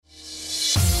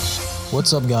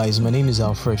What's up, guys? My name is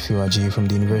Alfred Fiwaji from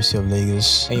the University of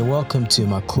Lagos, and you're welcome to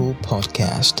my cool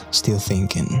podcast, Still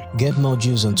Thinking. Get more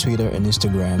juice on Twitter and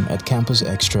Instagram at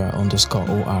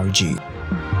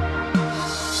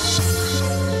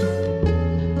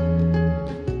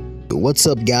campusextra_org. What's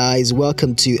up, guys?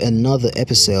 Welcome to another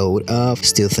episode of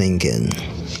Still Thinking.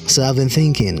 So I've been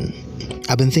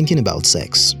thinking about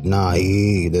sex.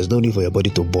 There's no need for your body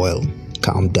to boil.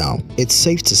 Calm down. It's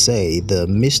safe to say the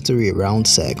mystery around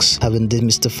sex have been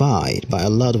demystified by a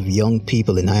lot of young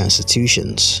people in higher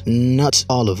institutions. Not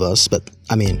all of us, but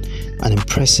an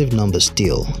impressive number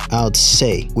still. I would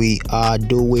say we are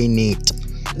doing it.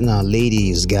 Now,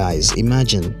 ladies, guys,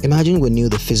 imagine we knew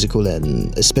the physical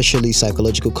and especially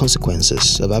psychological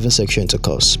consequences of having sexual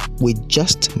intercourse. We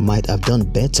just might have done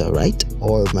better, right?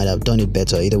 Or might have done it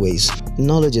better, either ways.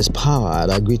 Knowledge is power,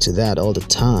 I agree to that all the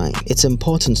time. It's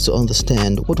important to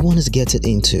understand what one is getting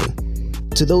into.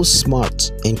 To those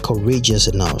smart and courageous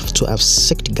enough to have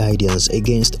sought guidance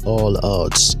against all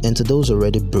odds, and to those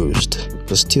already bruised,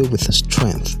 but still with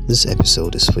strength, this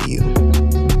episode is for you.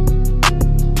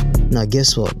 Now,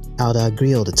 guess what? I would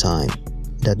agree all the time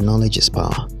that knowledge is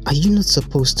power. Are you not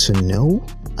supposed to know?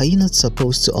 Are you not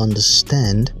supposed to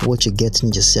understand what you're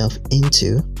getting yourself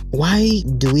into? Why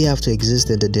do we have to exist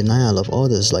in the denial of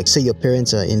others? Like, say your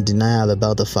parents are in denial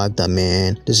about the fact that,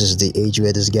 this is the age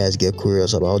where these guys get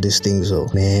curious about these things.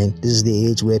 This is the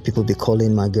age where people be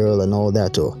calling my girl and all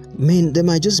that. They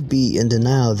might just be in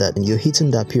denial that you're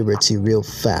hitting that puberty real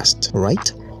fast,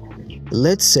 right?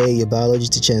 Let's say your biology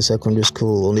teacher in secondary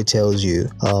school only tells you,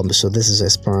 so this is a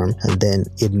sperm, and then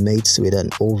it mates with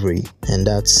an ovary, and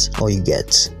that's all you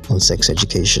get on sex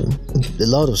education. A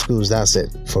lot of schools, that's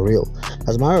it, for real.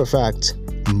 As a matter of fact,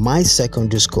 my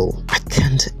secondary school, I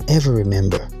can't ever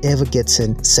remember ever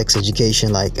getting sex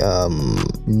education like,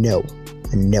 no.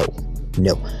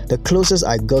 The closest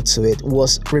I got to it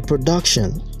was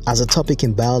reproduction as a topic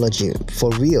in biology, for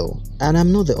real. And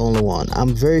I'm not the only one.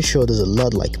 I'm very sure there's a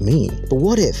lot like me. But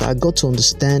what if I got to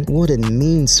understand what it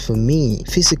means for me,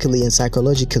 physically and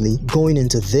psychologically, going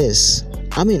into this?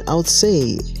 I would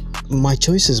say my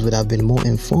choices would have been more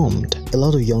informed. A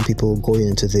lot of young people going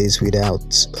into this without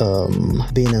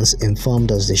being as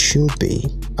informed as they should be.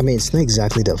 It's not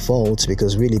exactly their fault,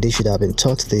 because really they should have been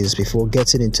taught this before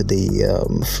getting into the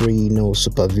free, no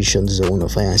supervision zone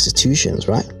of higher institutions,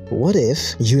 right? What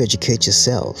if you educate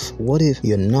yourself? What if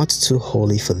you're not too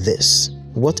holy for this?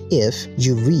 What if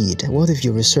you read? What if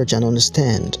you research and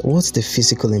understand? What's the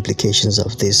physical implications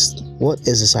of this? What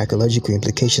is the psychological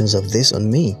implications of this on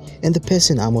me and the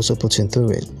person I'm also putting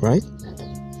through it, right?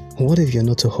 What if you're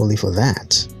not too holy for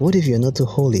that? What if you're not too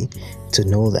holy to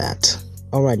know that?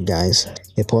 Alright, guys,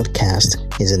 a podcast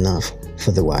is enough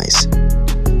for the wise.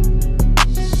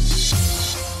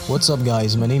 What's up,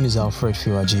 guys? My name is Alfred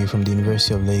Fiwaji from the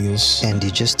University of Lagos, and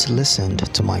you just listened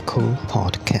to my cool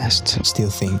podcast, Still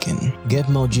Thinking. Get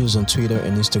more juice on Twitter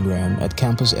and Instagram at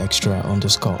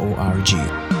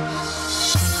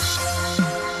campusextra_org.